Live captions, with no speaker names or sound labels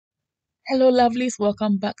Hello, lovelies.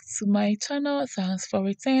 Welcome back to my channel. Thanks for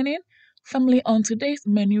returning. Family, on today's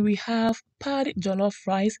menu, we have party jollof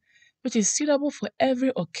rice, which is suitable for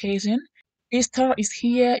every occasion. Easter is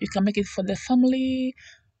here. You can make it for the family.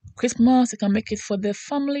 Christmas, you can make it for the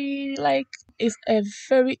family. Like, it's a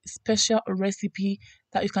very special recipe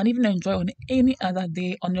that you can even enjoy on any other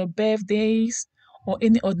day, on your birthdays or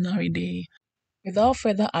any ordinary day. Without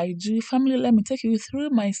further ado, family, let me take you through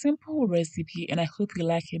my simple recipe and I hope you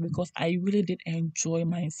like it because I really did enjoy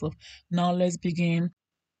myself. Now let's begin.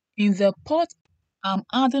 In the pot, I'm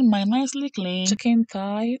adding my nicely cleaned chicken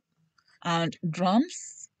thigh and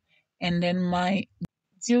drums and then my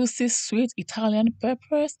juicy sweet Italian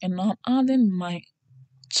peppers and now I'm adding my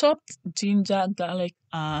chopped ginger, garlic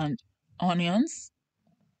and onions.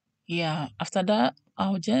 Yeah, after that,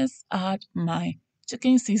 I'll just add my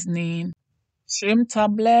chicken seasoning, shrimp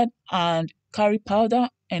tablet and curry powder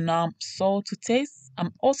and salt to taste.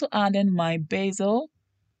 I'm also adding my basil,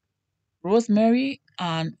 rosemary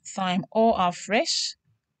and thyme, all are fresh,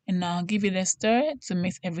 and now give it a stir to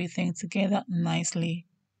mix everything together nicely.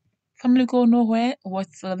 Family, go nowhere, watch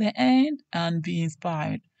till the end and be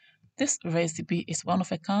inspired. This recipe is one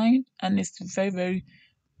of a kind and it's very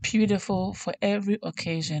beautiful for every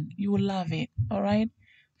occasion. You will love it, all right?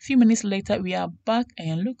 Few minutes later, we are back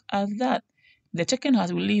and look at that. The chicken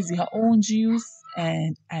has released their own juice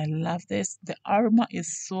and I love this. The aroma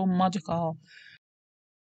is so magical.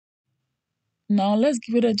 Now let's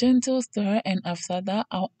give it a gentle stir and after that,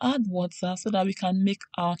 I'll add water so that we can make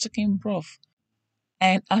our chicken broth.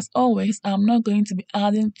 And as always, I'm not going to be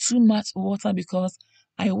adding too much water because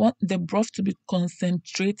I want the broth to be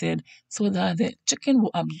concentrated so that the chicken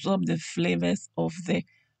will absorb the flavors of the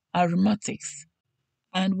aromatics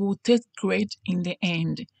and will taste great in the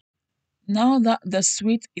end. Now that the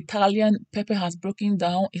sweet Italian pepper has broken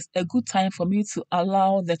down, it's a good time for me to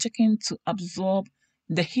allow the chicken to absorb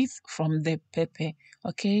the heat from the pepper.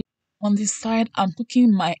 Okay. On this side, I'm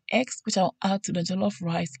cooking my eggs, which I'll add to the jollof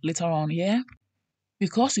rice later on. Yeah.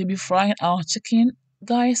 Because we'll be frying our chicken,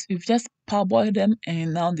 guys, we've just parboiled them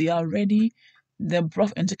and now they are ready. The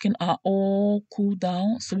broth and chicken are all cooled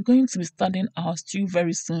down. So we're going to be starting our stew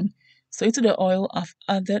very soon. So into the oil, I've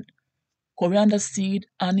added coriander seed,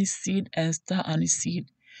 anise seed, and star anise seed.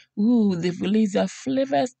 Ooh, they've released their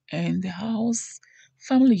flavors in the house.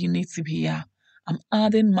 Family, you need to be here. I'm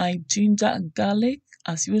adding my ginger garlic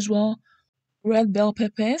as usual, red bell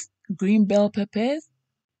peppers, green bell peppers,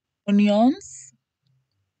 onions,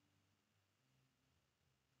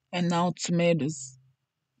 and now tomatoes.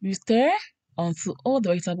 We stir until all the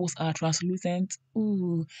vegetables are translucent.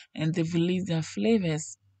 Ooh, and they've released their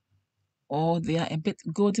flavors, or they are a bit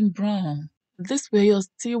golden brown. This way, your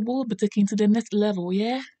stew will be taken to the next level,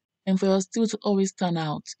 yeah? And for your stew to always stand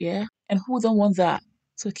out, yeah? And who don't want that?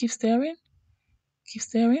 So keep stirring,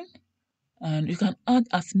 and you can add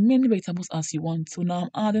as many vegetables as you want. So now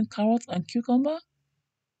I'm adding carrots and cucumber,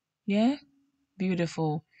 yeah?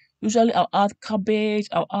 Beautiful. Usually I'll add cabbage,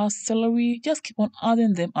 I'll add celery. Just keep on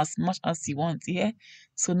adding them as much as you want, yeah?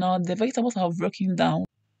 So now the vegetables have broken down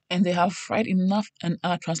and they have fried enough and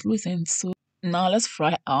are translucent. So now let's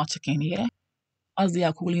fry our chicken, yeah? As they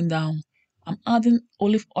are cooling down, I'm adding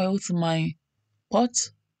olive oil to my pot.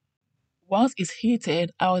 Once it's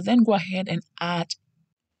heated, I'll then go ahead and add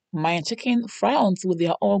my chicken, fry until they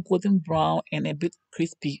are all golden brown and a bit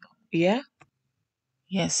crispy, yeah?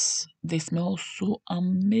 Yes, they smell so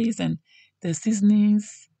amazing. The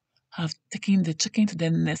seasonings have taken the chicken to the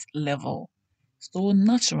next level. So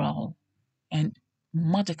natural and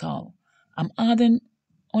magical. I'm adding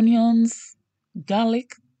onions,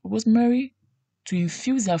 garlic, rosemary to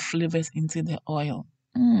infuse their flavors into the oil.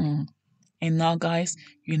 And now, guys,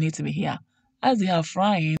 you need to be here. As they are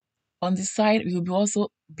frying, on the side, we will be also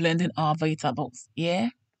blending our vegetables. Yeah?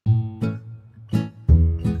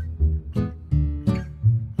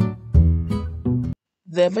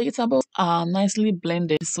 The vegetables are nicely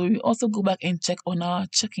blended, so we also go back and check on our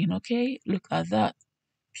chicken, okay? Look at that.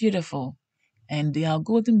 Beautiful. And they are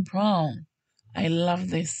golden brown. I love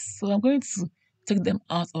this. So I'm going to take them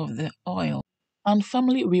out of the oil. And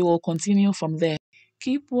family, we will continue from there.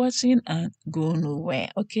 Keep watching and go nowhere,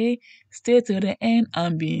 okay? Stay till the end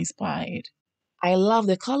and be inspired. I love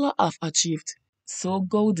the color I've achieved. So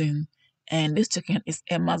golden. And this chicken is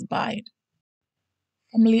a must buy.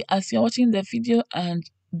 Family, as you're watching the video and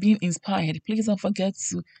being inspired, please don't forget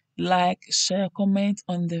to like, share, comment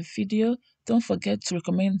on the video. Don't forget to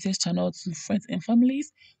recommend this channel to friends and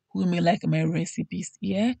families who may like my recipes.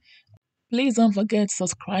 Yeah. Please don't forget to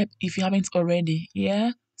subscribe if you haven't already.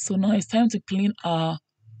 Yeah. So now it's time to clean our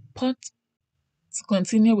pot To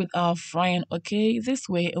continue with our frying, okay? This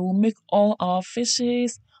way it will make all our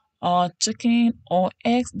fishes, our chicken or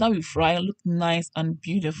eggs that we fry look nice and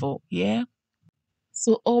beautiful, yeah?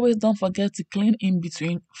 So always don't forget to clean in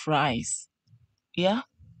between fries, yeah?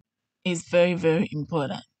 It's very, very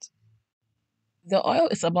important. The oil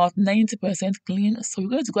is about 90% clean, so we're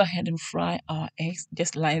going to go ahead and fry our eggs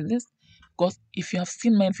just like this. Because if you have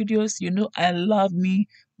seen my videos, you know I love me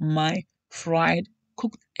my fried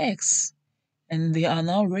cooked eggs. And they are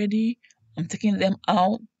now ready. I'm taking them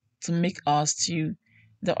out to make our stew.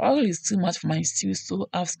 The oil is too much for my stew, so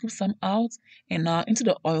I've scooped some out. And now into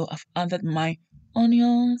the oil, I've added my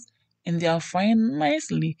onions, and they are frying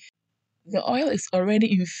nicely. The oil is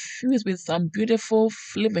already infused with some beautiful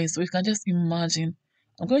flavors, so you can just imagine.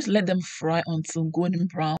 I'm going to let them fry until golden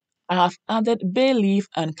brown. I have added bay leaf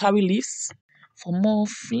and curry leaves for more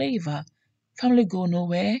flavor. Family go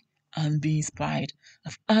nowhere and be inspired.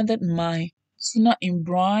 I've added my tuna in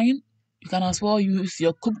brine. You can as well use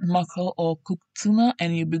your cooked mackerel or cooked tuna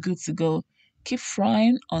and you'll be good to go. Keep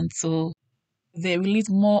frying until they release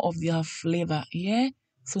more of their flavor. Yeah.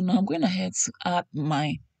 So now I'm going ahead to add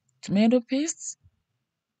my tomato paste.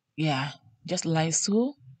 Yeah, just like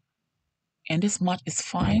so. And this much is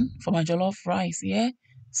fine for my jollof rice. Yeah.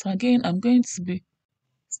 So again, I'm going to be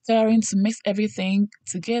stirring to mix everything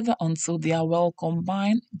together until they are well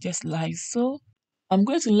combined, just like so. I'm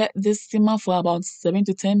going to let this simmer for about 7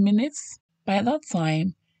 to 10 minutes. By that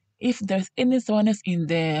time, if there's any sourness in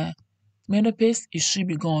the tomato paste, it should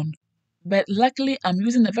be gone. But luckily, I'm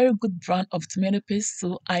using a very good brand of tomato paste,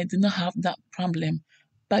 so I do not have that problem.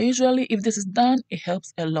 But usually, if this is done, it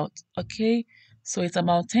helps a lot. Okay, so it's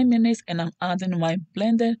about 10 minutes, and I'm adding my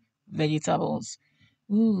blended vegetables.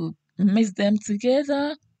 Ooh, mix them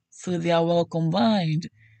together so they are well combined.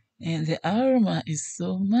 And the aroma is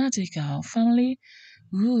so magical, family.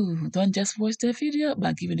 Ooh, don't just watch the video,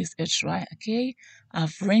 but give this a try, okay?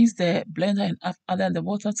 I've rinsed the blender and I've added the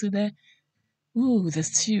water to the the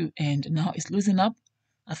stew, and now it's loosening up.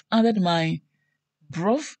 I've added my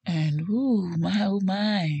broth, and my oh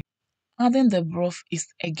my. Adding the broth is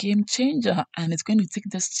a game changer, and it's going to take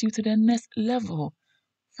the stew to the next level.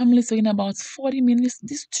 Family, so in about 40 minutes,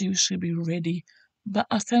 this stew should be ready. But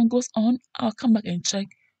as time goes on, I'll come back and check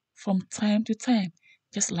from time to time.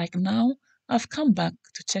 Just like now, I've come back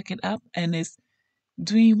to check it up and it's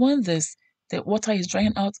doing wonders. The water is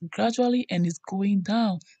drying out gradually and it's going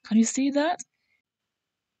down. Can you see that?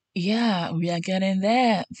 Yeah, we are getting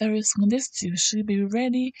there. Very soon this stew should be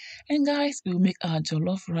ready. And guys, we'll make our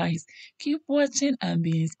jollof rice. Keep watching and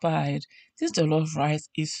be inspired. This jollof rice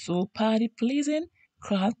is so party pleasing,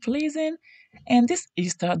 crowd pleasing. And this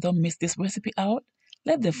Easter, don't miss this recipe out.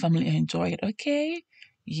 Let the family enjoy it, okay?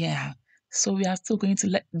 Yeah. So we are still going to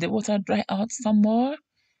let the water dry out some more.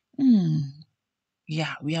 Hmm.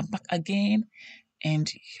 Yeah, we are back again.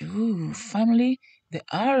 And you, family, the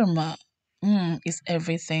aroma is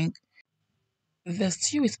everything. The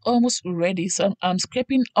stew is almost ready, so I'm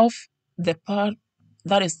scraping off the part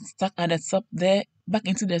that is stuck at the top there back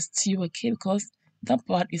into the stew, okay, because that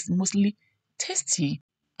part is mostly tasty.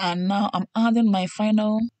 And now I'm adding my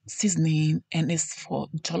final seasoning, and it's for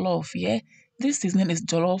jollof, yeah. This seasoning is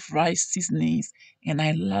jollof rice seasonings, and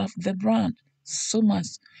I love the brand so much.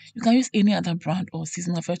 You can use any other brand or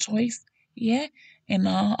season of your choice, yeah. And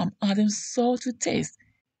now I'm adding salt to taste.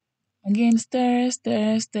 Again, stir,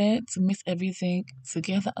 stir, stir to mix everything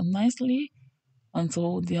together nicely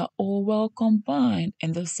until they are all well combined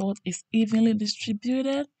and the salt is evenly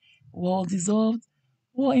distributed, well dissolved,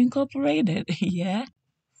 well incorporated. Yeah.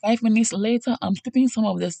 5 minutes later, I'm keeping some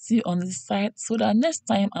of the stew on the side so that next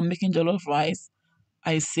time I'm making jollof rice,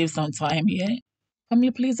 I save some time here. Family,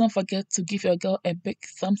 please don't forget to give your girl a big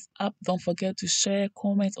thumbs up. Don't forget to share,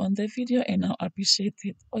 comment on the video, and I'll appreciate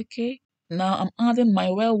it. Okay. Now I'm adding my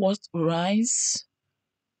well-washed rice.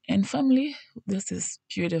 And family, this is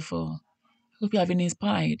beautiful. Hope you have been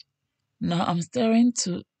inspired. Now I'm stirring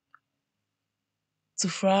to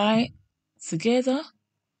fry together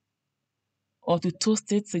or to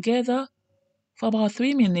toast it together for about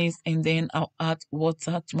 3 minutes and then I'll add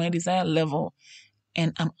water to my desired level.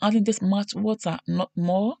 And I'm adding this much water, not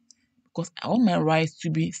more, because I want my rice to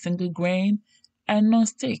be single grain and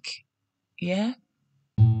non-stick. Yeah.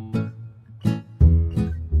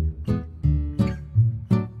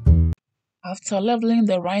 After leveling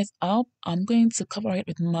the rice up, I'm going to cover it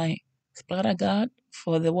with my splatter guard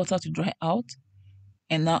for the water to dry out.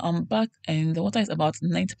 And now I'm back and the water is about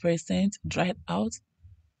 90% dried out.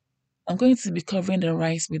 I'm going to be covering the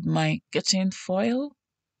rice with my kitchen foil,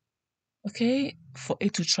 okay, for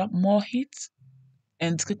it to trap more heat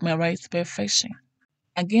and to cook my rice to perfection.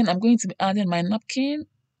 Again, I'm going to be adding my napkin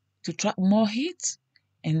to trap more heat,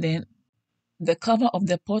 and then the cover of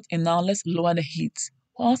the pot, and now let's lower the heat.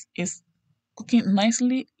 Whilst it's cooking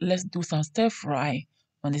nicely, let's do some stir fry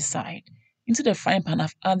on the side. Into the frying pan,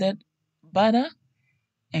 I've added butter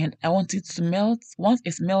and I want it to melt. Once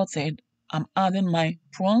it's melted, I'm adding my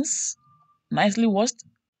prawns, nicely washed.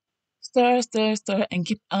 Stir, stir, stir, and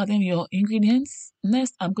keep adding your ingredients.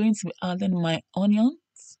 Next, I'm going to be adding my onion.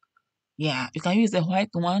 Yeah, you can use the white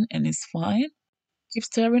one and it's fine. Keep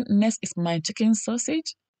stirring. Next is my chicken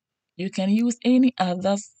sausage. You can use any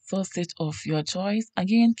other sausage of your choice.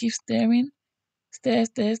 Again, keep stirring. Stir,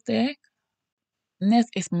 stir, stir. Next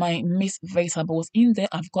is my mixed vegetables. In there,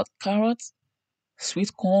 I've got carrots,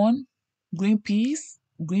 sweet corn, green peas,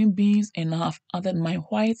 green beans, and now I've added my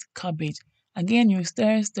white cabbage. Again, you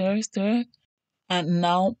stir, stir, stir. And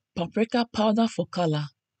now paprika powder for color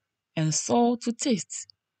and salt to taste.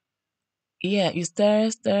 Yeah, you stir,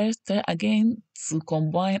 stir, stir again to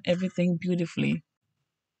combine everything beautifully.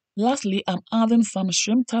 Lastly, I'm adding some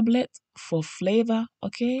shrimp tablet for flavor,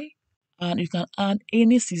 okay? And you can add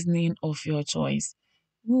any seasoning of your choice.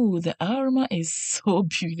 Ooh, the aroma is so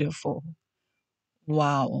beautiful.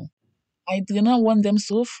 Wow. I do not want them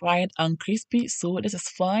so fried and crispy, so this is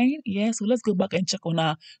fine. Yeah, so let's go back and check on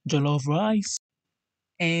our jollof rice.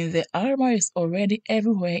 And the aroma is already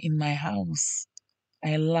everywhere in my house.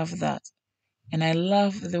 I love that. And I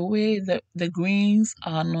love the way the greens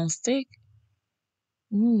are non-stick.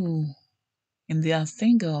 Ooh, and they are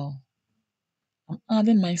single. I'm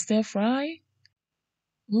adding my stir fry.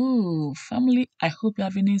 Ooh, family, I hope you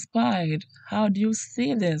have been inspired. How do you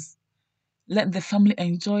see this? Let the family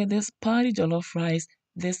enjoy this party jollof rice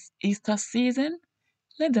this Easter season.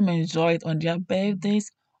 Let them enjoy it on their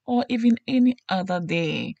birthdays or even any other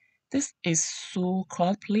day. This is so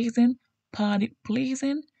crowd pleasing, party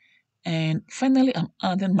pleasing. And finally, I'm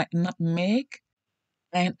adding my nutmeg.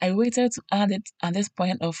 And I waited to add it at this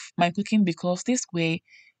point of my cooking because this way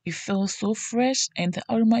it feels so fresh and the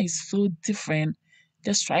aroma is so different.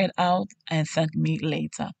 Just try it out and thank me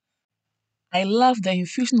later. I love the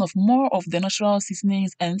infusion of more of the natural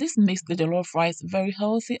seasonings, and this makes the jollof rice very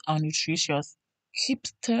healthy and nutritious. Keep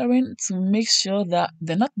stirring to make sure that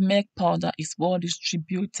the nutmeg powder is well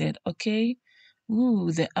distributed, okay?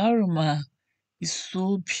 Ooh, the aroma is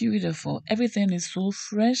so beautiful. Everything is so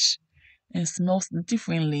fresh and smells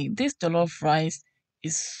differently. This jollof rice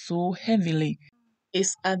is so heavily.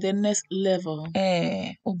 It's at the next level.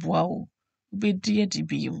 Oh wow. Be dear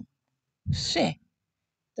DBU. She.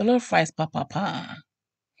 Jollof rice papa pa.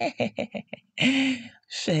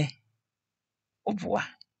 She. Oh boy.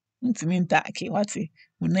 Ntimi ntake wati.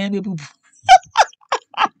 Munabe bubu.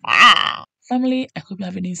 Family, I hope you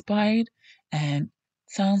have been inspired and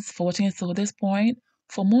thanks for watching till this point.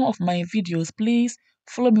 For more of my videos, please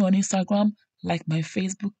follow me on Instagram, like my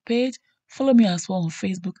Facebook page, follow me as well on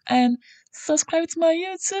Facebook, and subscribe to my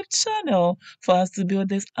YouTube channel for us to build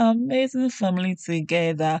this amazing family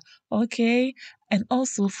together. Okay? And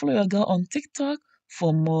also follow your girl on TikTok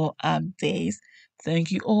for more updates.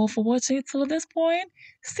 Thank you all for watching till this point.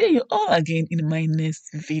 See you all again in my next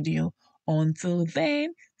video. Until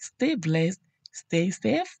then, stay blessed, stay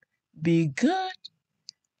safe, be good,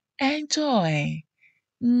 enjoy.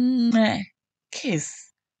 Mwah.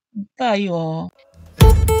 Kiss. Bye, y'all.